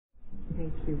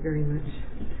Thank you very much.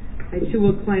 I too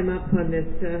will climb up on this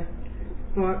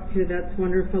spot too. That's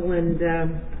wonderful. And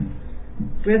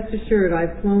rest assured,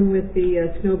 I've flown with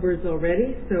the snowbirds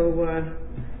already, so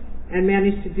and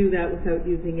managed to do that without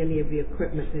using any of the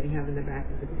equipment they have in the back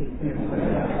of the seat here.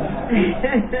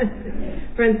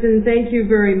 Brenton, thank you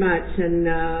very much. And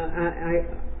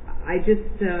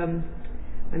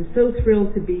I'm so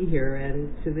thrilled to be here,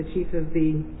 and to the Chief of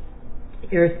the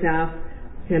Air Staff,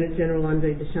 Lieutenant General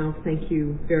Andre Deschamps, thank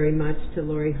you very much. To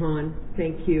Laurie Hahn,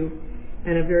 thank you.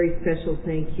 And a very special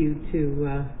thank you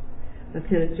to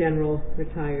Lieutenant General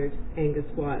retired Angus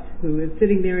Watt, who is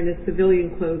sitting there in his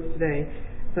civilian clothes today,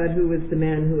 but who is the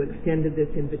man who extended this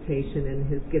invitation and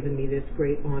has given me this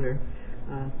great honor.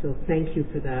 So thank you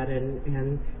for that,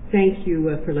 and thank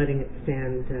you for letting it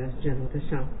stand, General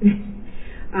Deschamps.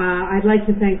 I'd like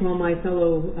to thank all my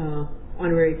fellow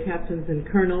honorary captains and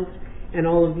colonels, and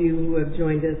all of you who have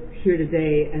joined us here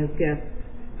today as guests,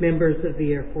 members of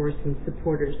the Air Force and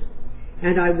supporters.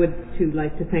 And I would too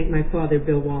like to thank my father,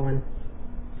 Bill Wallin,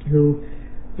 who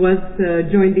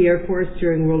joined the Air Force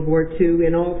during World War II,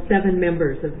 and all 7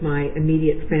 members of my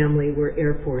immediate family were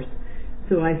Air Force.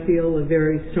 So I feel a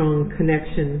very strong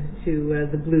connection to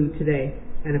the blue today,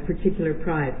 and a particular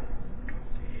pride.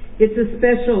 It's a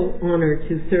special honor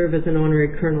to serve as an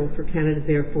honorary colonel for Canada's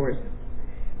Air Force,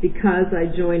 because I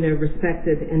join a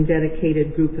respected and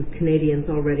dedicated group of Canadians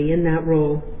already in that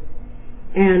role,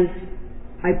 and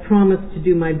I promise to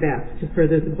do my best to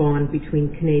further the bond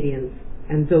between Canadians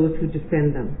and those who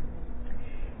defend them.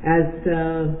 As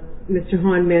Mr.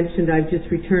 Hahn mentioned, I've just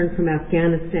returned from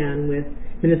Afghanistan with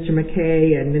Minister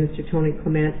McKay and Minister Tony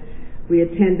Clement. We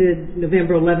attended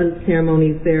November 11th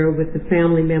ceremonies there with the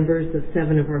family members of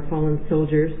 7 of our fallen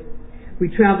soldiers.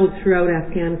 We traveled throughout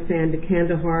Afghanistan to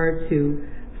Kandahar, to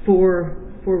 4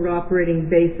 operating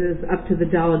bases, up to the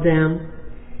Dalla Dam,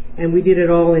 and we did it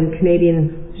all in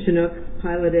Canadian Chinooks,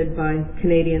 piloted by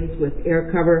Canadians, with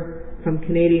air cover from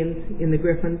Canadians in the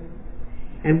Griffins.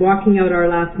 And walking out our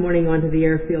last morning onto the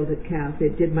airfield at CAF,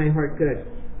 it did my heart good.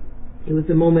 It was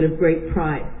a moment of great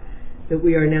pride that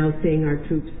we are now seeing our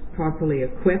troops properly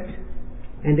equipped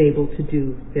and able to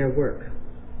do their work.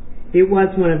 It was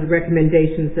one of the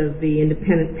recommendations of the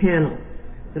independent panel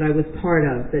that I was part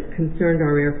of that concerned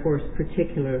our Air Force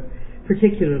particularly,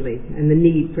 and the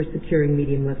need for securing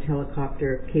medium-lift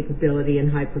helicopter capability and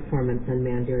high-performance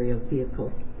unmanned aerial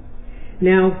vehicles.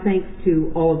 Now, thanks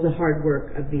to all of the hard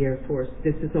work of the Air Force,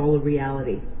 this is all a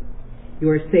reality. You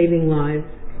are saving lives,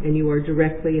 and you are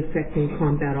directly affecting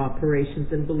combat operations,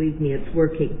 and believe me, it's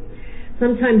working.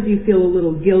 Sometimes you feel a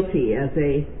little guilty as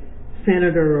a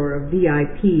senator or a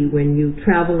VIP when you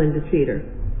travel into theater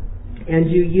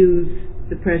and you use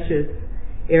the precious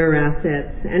air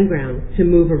assets and ground to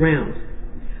move around.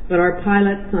 But our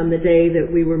pilots, on the day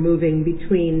that we were moving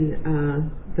between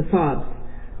the FOBs,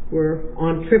 were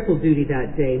on triple duty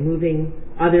that day, moving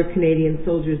other Canadian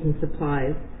soldiers and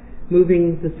supplies,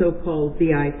 moving the so-called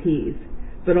VIPs,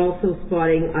 but also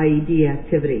spotting IED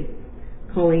activity,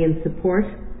 calling in support,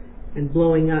 and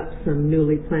blowing up some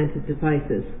newly planted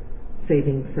devices,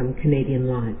 saving some Canadian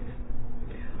lives.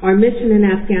 Our mission in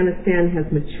Afghanistan has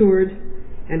matured,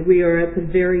 and we are at the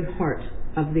very heart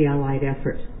of the Allied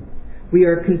effort. We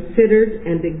are considered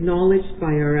and acknowledged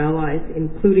by our allies,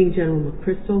 including General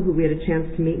McChrystal, who we had a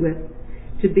chance to meet with,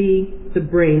 to be the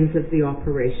brains of the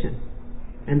operation.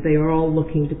 And they are all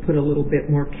looking to put a little bit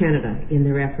more Canada in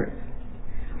their efforts.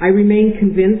 I remain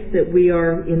convinced that we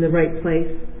are in the right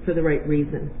place for the right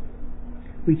reason.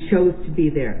 We chose to be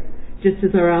there. Just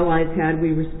as our allies had, we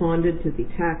responded to the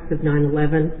attacks of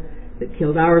 9/11 that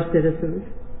killed our citizens,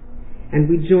 and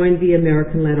we joined the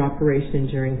American-led Operation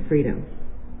Enduring Freedom.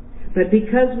 But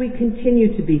because we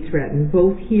continue to be threatened,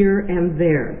 both here and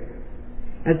there,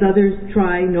 as others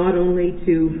try not only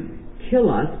to kill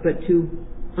us, but to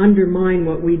undermine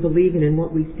what we believe in and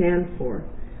what we stand for,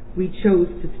 we chose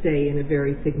to stay in a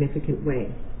very significant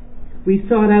way. We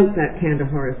sought out that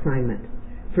Kandahar assignment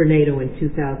for NATO in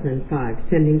 2005,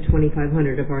 sending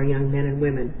 2,500 of our young men and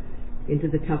women into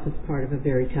the toughest part of a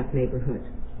very tough neighborhood.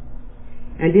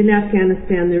 And in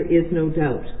Afghanistan, there is no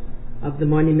doubt of the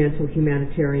monumental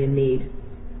humanitarian need,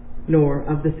 nor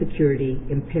of the security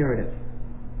imperative.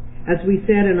 As we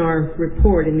said in our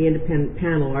report in the independent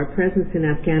panel, our presence in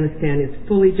Afghanistan is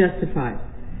fully justified,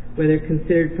 whether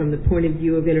considered from the point of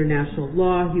view of international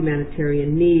law,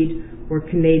 humanitarian need, or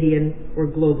Canadian or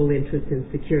global interest in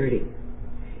security.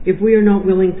 If we are not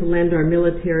willing to lend our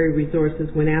military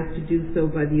resources when asked to do so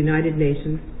by the United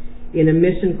Nations, in a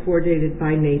mission coordinated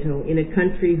by NATO, in a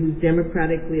country whose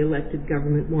democratically elected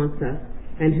government wants us,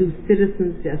 and whose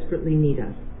citizens desperately need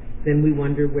us, then we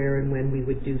wonder where and when we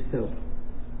would do so.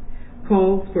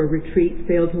 Calls for retreat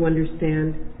fail to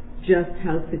understand just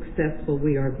how successful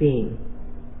we are being.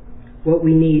 What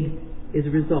we need is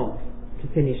resolve to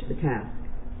finish the task.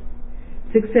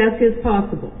 Success is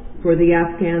possible for the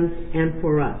Afghans and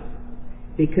for us,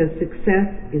 because success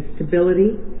is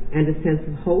stability and a sense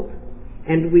of hope,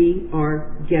 and we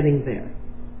are getting there.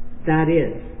 That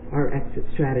is our exit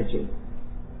strategy.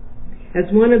 As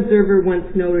one observer once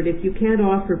noted, if you can't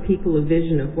offer people a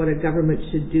vision of what a government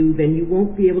should do, then you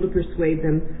won't be able to persuade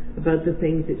them about the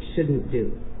things it shouldn't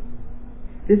do.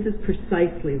 This is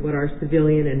precisely what our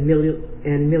civilian and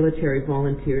military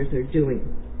volunteers are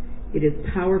doing. It is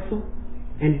powerful,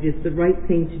 and it is the right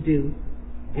thing to do,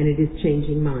 and it is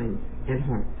changing minds and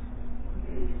hearts.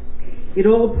 It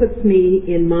all puts me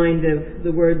in mind of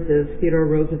the words of Theodore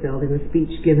Roosevelt in a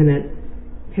speech given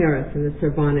at Paris in the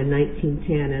Sorbonne in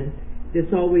 1910, and this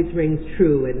always rings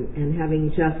true, and having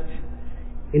just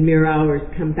in mere hours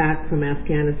come back from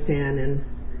Afghanistan and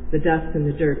the dust and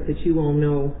the dirt that you all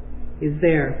know is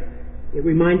there, it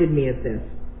reminded me of this.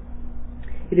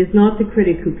 It is not the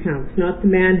critic who counts, not the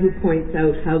man who points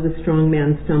out how the strong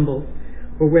man stumbles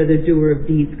or where the doer of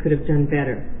deeds could have done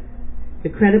better. The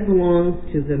credit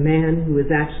belongs to the man who is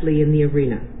actually in the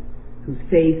arena, whose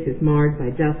face is marred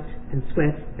by dust and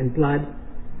sweat and blood,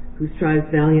 who strives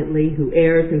valiantly, who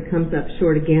errs and comes up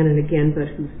short again and again,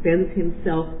 but who spends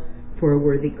himself for a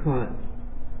worthy cause,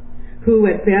 who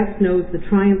at best knows the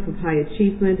triumph of high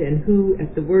achievement, and who,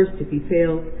 at the worst, if he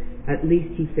fails, at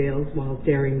least he fails while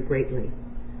daring greatly,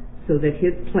 so that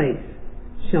his place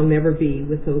shall never be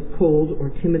with those cold or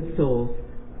timid souls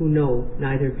who know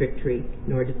neither victory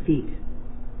nor defeat.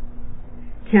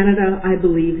 Canada, I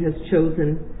believe, has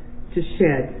chosen to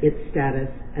shed its status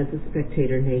as a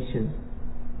spectator nation.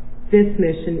 This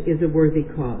mission is a worthy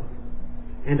cause,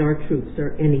 and our troops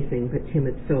are anything but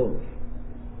timid souls.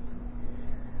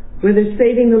 Whether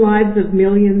saving the lives of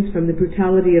millions from the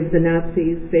brutality of the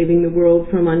Nazis, saving the world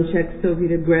from unchecked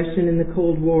Soviet aggression in the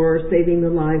Cold War, or saving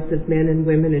the lives of men and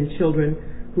women and children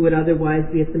who would otherwise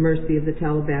be at the mercy of the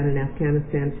Taliban in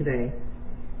Afghanistan today,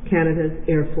 Canada's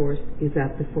Air Force is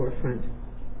at the forefront.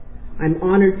 I'm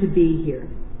honored to be here,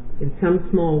 in some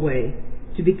small way,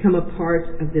 to become a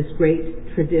part of this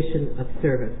great tradition of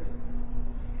service.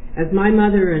 As my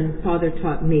mother and father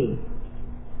taught me,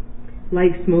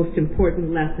 life's most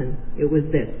important lesson, it was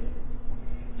this: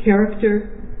 character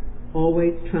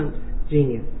always trumps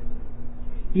genius.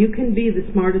 You can be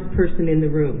the smartest person in the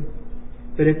room,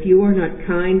 but if you are not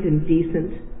kind and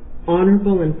decent,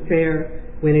 honorable and fair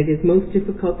when it is most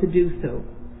difficult to do so,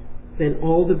 then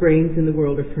all the brains in the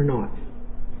world are for naught.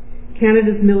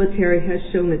 Canada's military has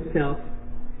shown itself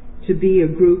to be a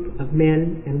group of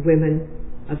men and women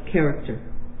of character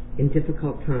in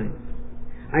difficult times.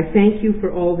 I thank you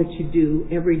for all that you do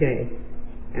every day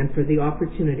and for the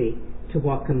opportunity to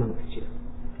walk amongst you.